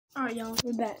Alright, y'all,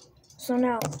 we're back. So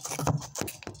now,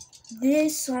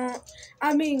 this song,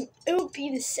 it would be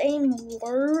the same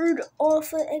word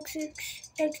off of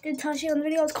Extentation on the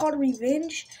video. It's called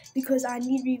Revenge because I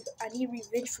need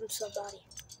revenge from somebody.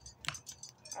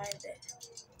 Alright, there.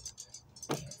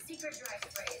 Secret dry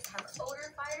sprays have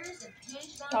odor fighters and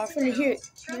pH balance. Y'all finna hear it.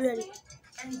 Trust You ready? me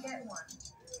and get one.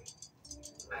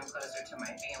 I'm closer to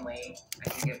my family. I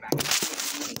can get back to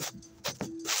sleep.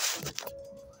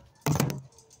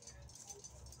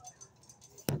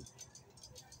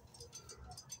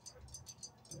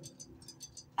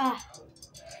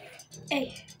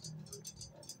 Hey.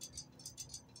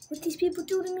 What these people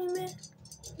do to me, man?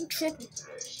 You tripping.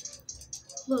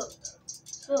 Look.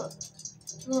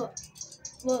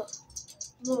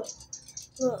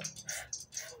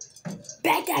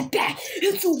 Back that back.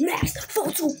 Hit 2 max.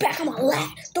 4-2 back on my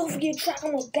lap. Don't forget track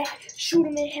on my back. Shoot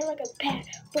him in head like a pack.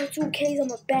 4-2 Ks on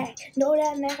my back. Know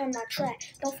that Mac on my track.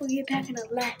 Don't forget back in the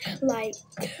lap. Like,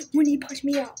 when he punch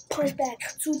me out, punch back.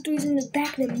 2 3s in the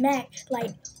back of the Mac.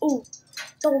 Like, ooh,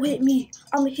 don't hit me.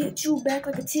 I'ma hit you back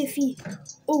like a Tiffy.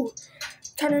 Ooh,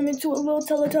 turn him into a little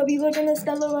Teletubby looking at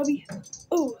Stella Rubby.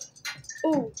 Ooh,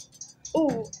 ooh,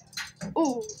 ooh,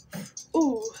 ooh,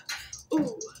 ooh,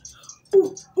 ooh.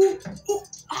 Ooh, ooh, ooh,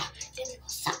 then we gonna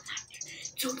stop right there.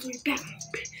 2 3 back,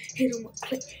 hit him a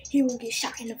clip. He won't get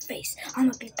shot in the face.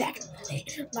 I'ma be back in the lane.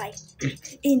 Like,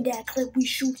 in that clip, we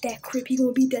shoot that crip. He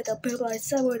gonna beat that the pimp like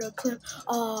somewhere the clip.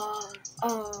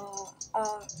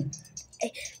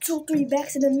 Hey, 2 3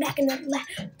 backs in the Mac in the lap.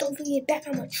 Don't forget back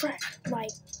on the track.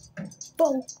 Like,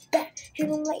 boom, back. Hit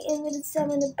him like in with the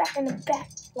 7 in the back in the back.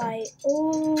 Like,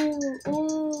 ooh,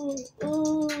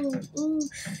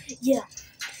 yeah.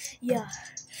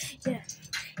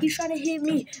 He tried to hit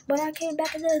me, but I came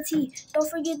back into the T. Don't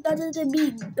forget that's the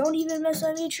B. Don't even mess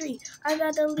with me, tree. I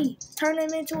got the lead. Turn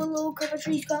him into a little curve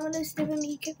tree. Calling the stiff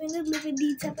me, kicking the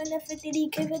liberty, tapping the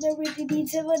 50D, kicking the 50D,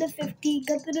 7 the 50,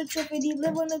 got to the trippity,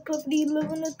 live on the cliffity,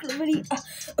 live on the cliffity.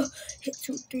 Hit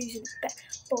 2 3s in the back,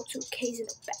 4-2 Ks in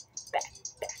the back.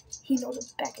 He know the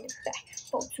back in the back,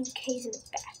 4-2 Ks in the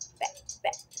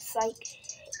back. Psych.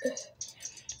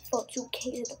 4-2 Ks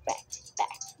in the back.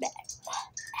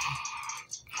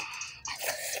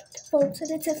 4 to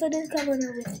the tip of the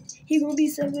governor with it. He gonna be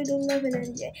 7-11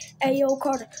 and yeah. Hey yo,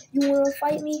 Carter, you wanna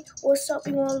fight me? What's up?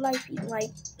 You wanna like me?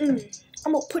 Like,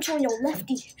 I'm gonna put you on your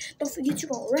lefty. Don't forget you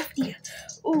gonna lefty.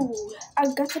 Ooh, I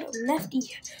got to the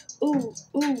lefty. Ooh,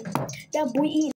 that boy eating.